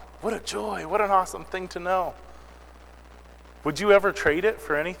lost. What a joy, what an awesome thing to know. Would you ever trade it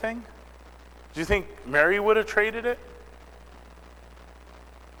for anything? Do you think Mary would have traded it?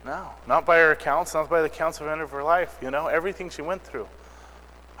 No, not by her accounts, not by the accounts of end of her life, everything she went through.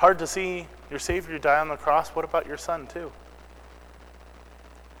 Hard to see your Savior die on the cross. What about your son too?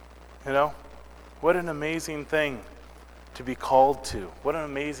 What an amazing thing to be called to. What an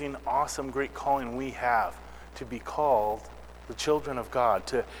amazing, awesome, great calling we have to be called the children of God,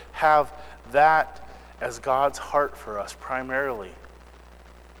 to have that as God's heart for us primarily,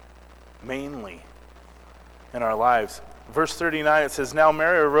 mainly in our lives. Verse 39, it says, Now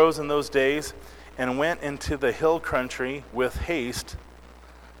Mary arose in those days and went into the hill country with haste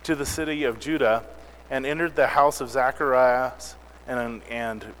to the city of Judah and entered the house of Zacharias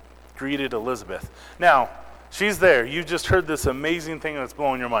and greeted Elizabeth. Now, she's there. You just heard this amazing thing that's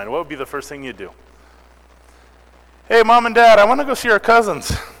blowing your mind. What would be the first thing you'd do? Hey, Mom and Dad, I want to go see our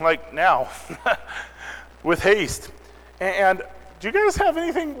cousins. Like now, with haste. And do you guys have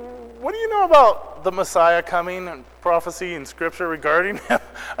anything? What do you know about the Messiah coming and prophecy and scripture regarding him?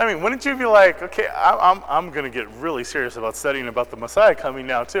 I mean, wouldn't you be like, okay, I'm going to get really serious about studying about the Messiah coming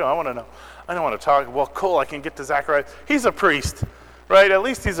now too. I want to know. I don't want to talk. Well, cool, I can get to Zacharias. He's a priest, right? At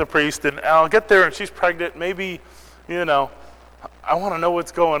least he's a priest. And I'll get there and she's pregnant. Maybe, I want to know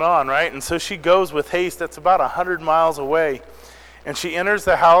what's going on, right? And so she goes with haste. That's about 100 miles away. And she enters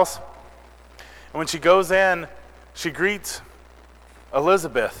the house. And when she goes in, she greets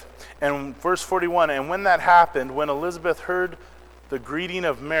Elizabeth. And verse 41, and when that happened, when Elizabeth heard the greeting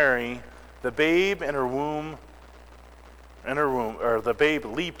of Mary, the babe leaped in her womb.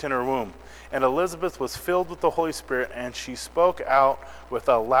 And Elizabeth was filled with the Holy Spirit, and she spoke out with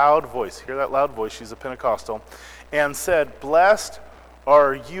a loud voice. Hear that loud voice? She's a Pentecostal. And said, Blessed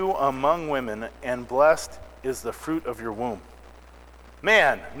are you among women, and blessed is the fruit of your womb.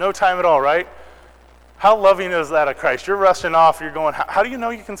 Man, no time at all, right? How loving is that of Christ? You're rushing off, you're going, how do you know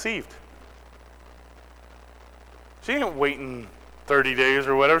you conceived? She ain't waiting 30 days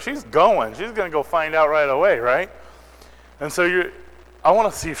or whatever. She's going. She's going to go find out right away, right? And so I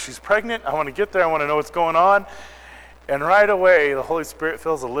want to see if she's pregnant. I want to get there. I want to know what's going on. And right away, the Holy Spirit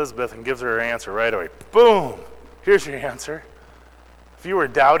fills Elizabeth and gives her her answer right away. Boom! Here's your answer. If you were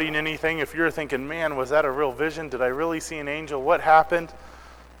doubting anything, if you were thinking, man, was that a real vision? Did I really see an angel? What happened?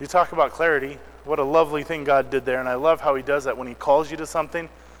 You talk about clarity. What a lovely thing God did there. And I love how he does that when he calls you to something.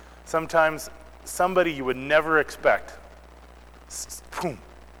 Sometimes somebody you would never expect, boom,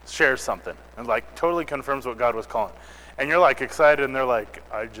 shares something and totally confirms what God was calling. And you're excited and they're like,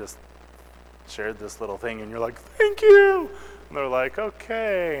 I just shared this little thing. And you're like, thank you. And they're like,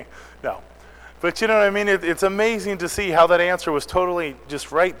 okay. No. But you know what I mean? It's amazing to see how that answer was totally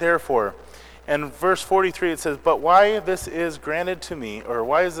just right there for her. And verse 43, it says, But why is this granted to me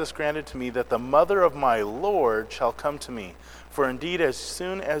that the mother of my Lord shall come to me? For indeed, as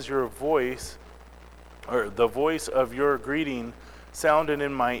soon as your voice, or the voice of your greeting sounded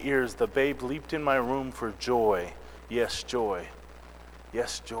in my ears, the babe leaped in my womb for joy. Yes, joy.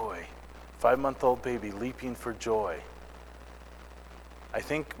 Yes, joy. 5-month-old baby leaping for joy. I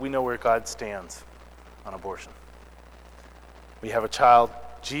think we know where God stands on abortion. We have a child,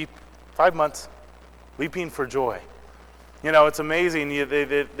 Jeep, 5 months, leaping for joy. You know, it's amazing.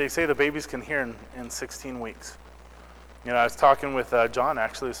 They say the babies can hear in 16 weeks. You know, I was talking with John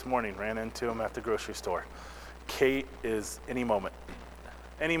actually this morning, ran into him at the grocery store. Kate is any moment.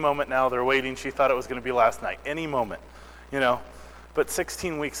 Any moment now, they're waiting. She thought it was going to be last night. Any moment, you know. But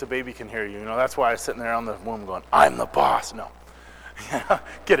 16 weeks, a baby can hear you. You know, that's why I was sitting there on the womb going, I'm the boss. No.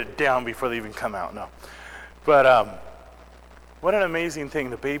 Get it down before they even come out. No. But what an amazing thing.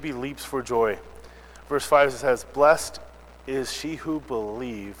 The baby leaps for joy. Verse 5 says, blessed is she who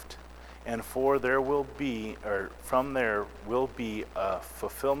believed, and from there will be a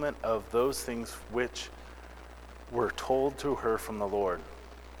fulfillment of those things which were told to her from the Lord.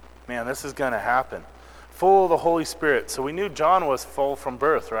 Man, this is going to happen. Full of the Holy Spirit. So we knew John was full from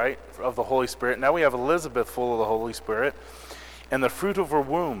birth, right? Of the Holy Spirit. Now we have Elizabeth full of the Holy Spirit. And the fruit of her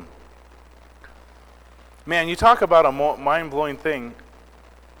womb. Man, you talk about a mind-blowing thing.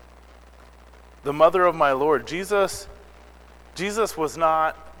 The mother of my Lord. Jesus was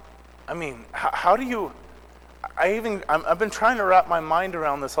not, I mean, how do you, I've been trying to wrap my mind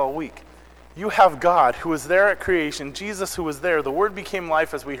around this all week. You have God who was there at creation, Jesus who was there, the Word became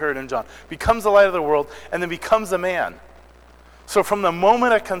life as we heard in John, becomes the light of the world, and then becomes a man. So from the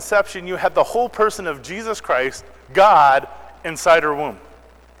moment of conception, you had the whole person of Jesus Christ, God, inside her womb.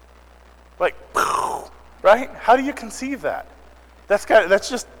 Like, right? How do you conceive that? That's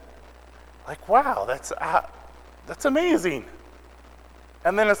just like, wow, that's amazing.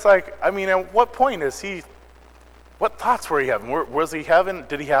 And then it's like, I mean, at what point is he, what thoughts were he having? Was he having,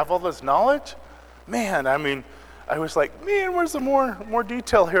 did he have all this knowledge? Man, I mean, I was like, man, where's the more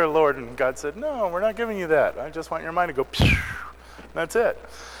detail here, Lord? And God said, no, we're not giving you that. I just want your mind to go, pew. That's it.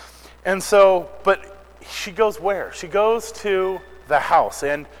 And so, but she goes where? She goes to the house.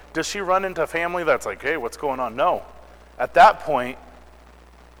 And does she run into family that's like, hey, what's going on? No. At that point,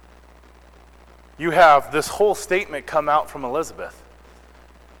 you have this whole statement come out from Elizabeth.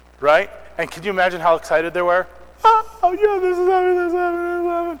 Right? And can you imagine how excited they were? Oh yeah, this is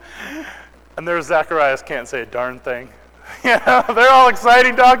happening. And there's Zacharias can't say a darn thing. You know, they're all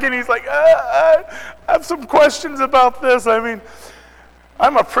excited talking. He's like, I have some questions about this. I mean,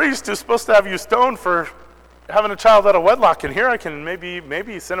 I'm a priest who's supposed to have you stoned for having a child out of wedlock, and here I can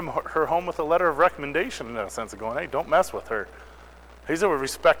maybe send her home with a letter of recommendation in a sense of going, hey, don't mess with her. He's a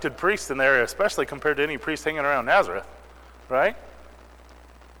respected priest in the area, especially compared to any priest hanging around Nazareth, right?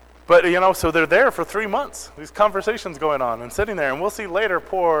 But, you know, so they're there for 3 months. These conversations going on and sitting there. And we'll see later,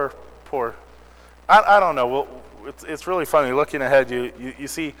 poor, I don't know. It's really funny. Looking ahead, you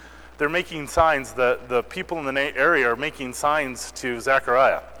see they're making signs. The people in the area are making signs to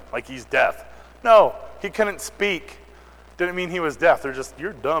Zechariah, like he's deaf. No, he couldn't speak. Didn't mean he was deaf. They're just,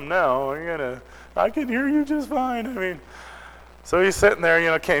 you're dumb now. I can hear you just fine. I mean, so he's sitting there, you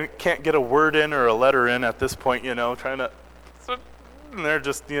know, can't get a word in or a letter in at this point, you know, trying to. And they're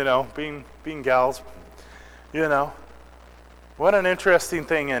just, you know, being gals, you know. What an interesting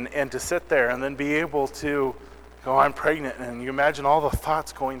thing, and to sit there and then be able to go, I'm pregnant, and you imagine all the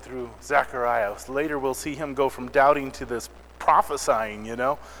thoughts going through Zechariah. Later we'll see him go from doubting to this prophesying, you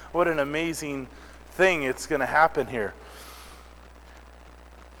know. What an amazing thing it's going to happen here.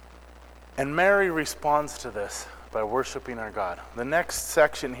 And Mary responds to this by worshiping our God. The next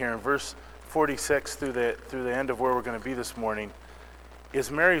section here in verse 46 through the end of where we're going to be this morning is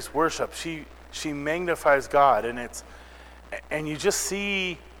Mary's worship. She magnifies God, and you just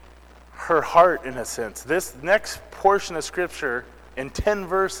see her heart in a sense. This next portion of scripture in 10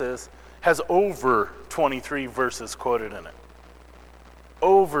 verses has over 23 verses quoted in it.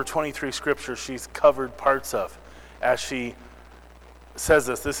 Over 23 scriptures she's covered parts of as she says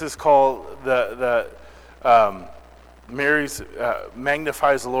this. This is called Mary's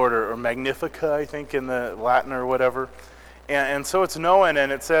magnifies the Lord, or Magnifica, I think, in the Latin or whatever. And so it's known,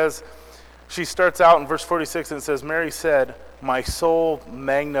 and it says, she starts out in verse 46, and it says, Mary said, my soul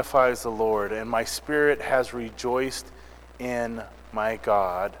magnifies the Lord, and my spirit has rejoiced in my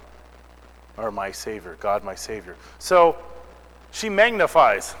God, or my Savior, God my Savior. So she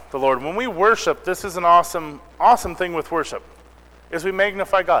magnifies the Lord. When we worship, this is an awesome thing with worship, is we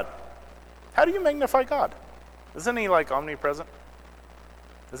magnify God. How do you magnify God? Isn't he like omnipresent?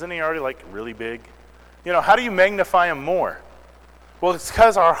 Isn't he already like really big? You know, how do you magnify him more? Well, it's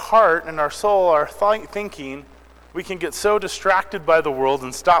because our heart and our soul, our thinking, we can get so distracted by the world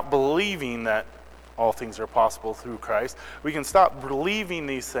and stop believing that all things are possible through Christ. We can stop believing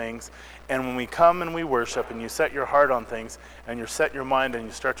these things, and when we come and we worship and you set your heart on things and you set your mind and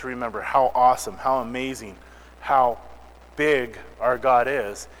you start to remember how awesome, how amazing, how big our God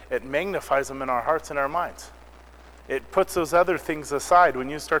is, it magnifies him in our hearts and our minds. It puts those other things aside. When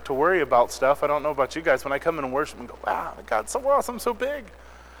you start to worry about stuff, I don't know about you guys, when I come in and worship and go, wow, God's so awesome, so big.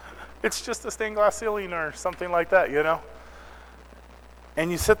 It's just a stained glass ceiling or something like that, you know? And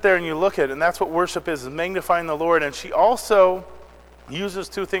you sit there and you look at it, and that's what worship is magnifying the Lord. And she also uses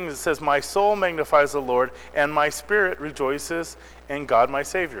two things. It says, my soul magnifies the Lord, and my spirit rejoices in God my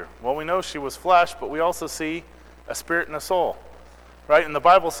Savior. Well, we know she was flesh, but we also see a spirit and a soul, right? And the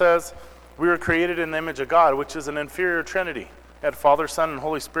Bible says we were created in the image of God, which is an inferior trinity. You had Father, Son, and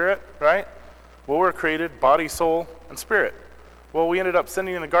Holy Spirit, right? Well, we're created body, soul, and spirit. Well, we ended up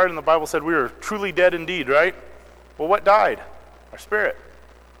sinning in the garden. The Bible said we were truly dead indeed, right? Well, what died? Our spirit.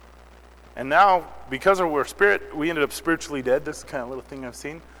 And now, because we're spirit, we ended up spiritually dead. This is the kind of little thing I've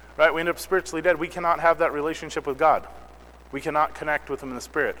seen, right? We ended up spiritually dead. We cannot have that relationship with God. We cannot connect with him in the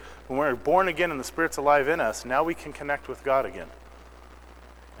spirit. When we're born again and the spirit's alive in us, now we can connect with God again.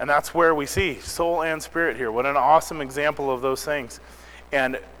 And that's where we see soul and spirit here. What an awesome example of those things.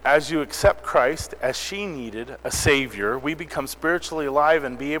 And as you accept Christ, as she needed a Savior, we become spiritually alive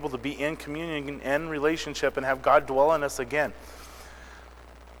and be able to be in communion and relationship and have God dwell in us again.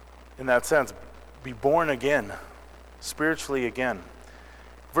 In that sense, be born again, spiritually again.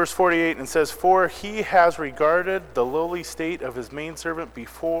 Verse 48, and says, for he has regarded the lowly state of his maidservant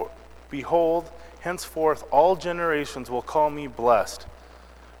behold, henceforth all generations will call me blessed.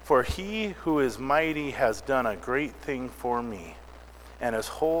 For he who is mighty has done a great thing for me, and as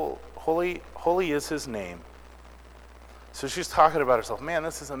holy is his name. So she's talking about herself. Man,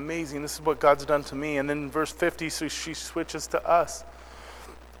 this is amazing. This is what God's done to me. And then in verse 50, so she switches to us.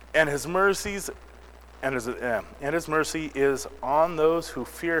 And his mercies and his mercy is on those who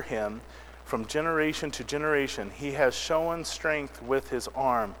fear him from generation to generation. He has shown strength with his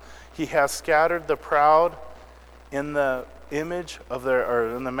arm. He has scattered the proud in the image of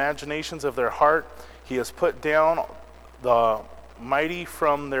in the imaginations of their heart. He has put down the mighty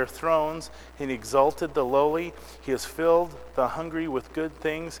from their thrones. He exalted the lowly. He has filled the hungry with good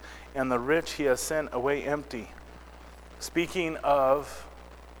things, and the rich he has sent away empty. Speaking of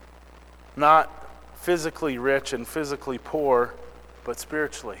not physically rich and physically poor, but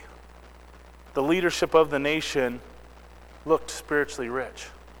spiritually. The leadership of the nation looked spiritually rich.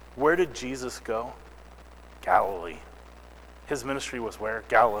 Where did Jesus go? Galilee. His ministry was where?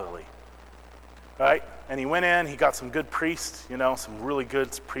 Galilee. Right? And he went in, he got some good priests, some really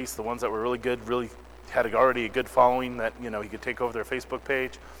good priests, the ones that were really good, really had already a good following that, he could take over their Facebook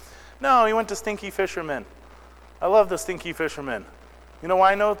page. No, he went to stinky fishermen. I love the stinky fishermen. You know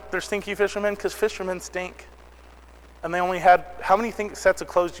why I know they're stinky fishermen? Because fishermen stink. And they only had, how many sets of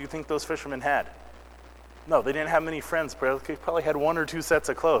clothes do you think those fishermen had? No, they didn't have many friends. They probably had one or two sets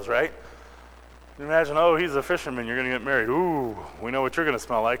of clothes, right? You imagine, oh, he's a fisherman, you're going to get married. Ooh, we know what you're going to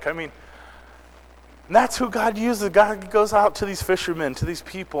smell like. And that's who God uses. God goes out to these fishermen, to these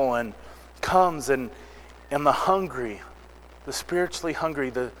people, and comes and the hungry, the spiritually hungry,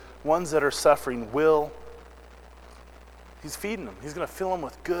 the ones that are suffering He's feeding them. He's going to fill them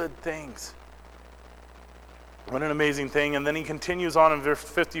with good things. What an amazing thing. And then he continues on in verse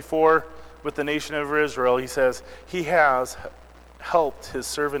 54 with the nation of Israel. He says, he has helped his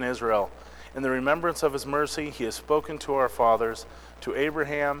servant Israel. In the remembrance of his mercy, he has spoken to our fathers, to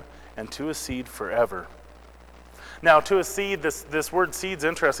Abraham, and to his seed forever. Now, to a seed, this word seed's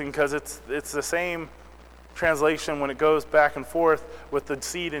interesting because it's the same translation when it goes back and forth with the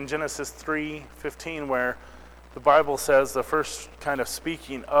seed in Genesis 3:15, where the Bible says, the first kind of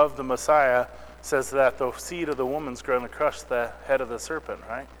speaking of the Messiah, says that the seed of the woman's going to crush the head of the serpent,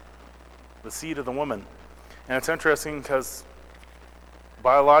 right? The seed of the woman. And it's interesting because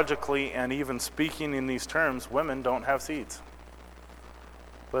biologically and even speaking in these terms, women don't have seeds.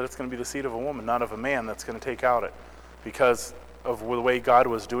 But it's going to be the seed of a woman, not of a man, that's going to take out it because of the way God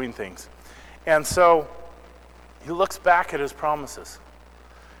was doing things. And so he looks back at his promises,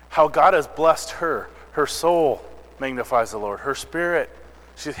 how God has blessed her. Her soul magnifies the Lord. Her spirit,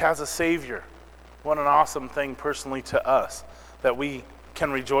 she has a Savior. What an awesome thing personally to us, that we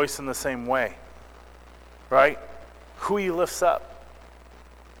can rejoice in the same way, right? Who he lifts up.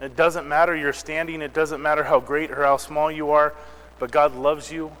 It doesn't matter your standing. It doesn't matter how great or how small you are, but God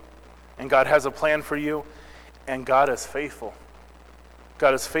loves you, and God has a plan for you, and God is faithful.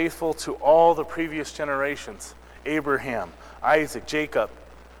 God is faithful to all the previous generations. Abraham, Isaac, Jacob,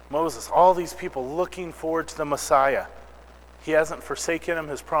 Moses, all these people looking forward to the Messiah. He hasn't forsaken them.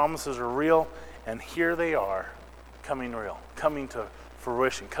 His promises are real, And here they are, coming real, coming to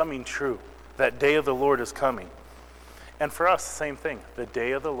fruition, coming true. That day of the Lord is coming. And for us, same thing. The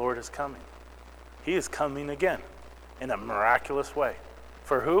day of the Lord is coming. He is coming again in a miraculous way.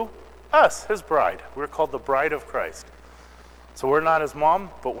 For who? Us, his bride. We're called the bride of Christ. So we're not his mom,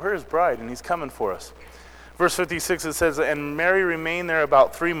 but we're his bride, and he's coming for us. Verse 56, it says, and Mary remained there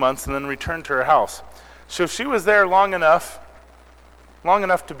about 3 months and then returned to her house. So she was there long enough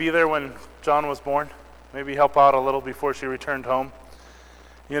to be there when John was born, maybe help out a little before she returned home.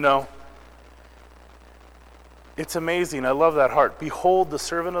 You know, it's amazing. I love that heart. Behold, the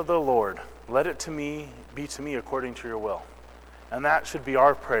servant of the Lord. Let it be to me according to your will. And that should be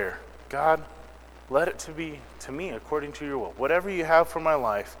our prayer. God, let it be to me according to your will. Whatever you have for my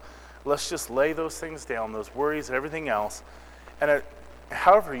life, let's just lay those things down, those worries and everything else, and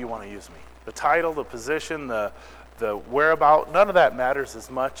however you want to use me. The title, the position, the whereabout, none of that matters as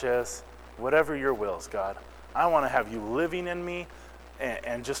much as whatever your will is, God. I want to have you living in me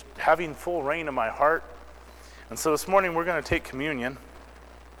and just having full reign in my heart. And so this morning we're going to take communion,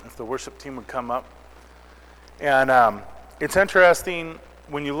 if the worship team would come up. And it's interesting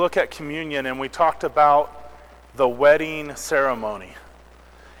when you look at communion, and we talked about the wedding ceremony.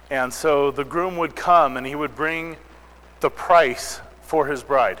 And so the groom would come and he would bring the price for his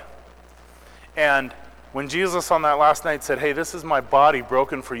bride. And when Jesus on that last night said, hey, this is my body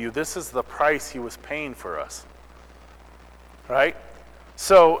broken for you, this is the price he was paying for us. Right?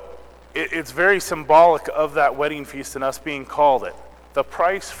 So it's very symbolic of that wedding feast and us being called it. The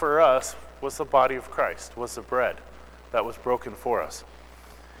price for us was the body of Christ, was the bread that was broken for us.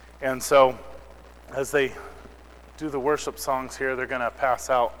 And so as they do the worship songs here, they're going to pass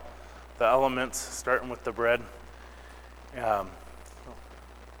out the elements, starting with the bread. Go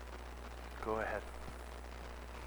ahead.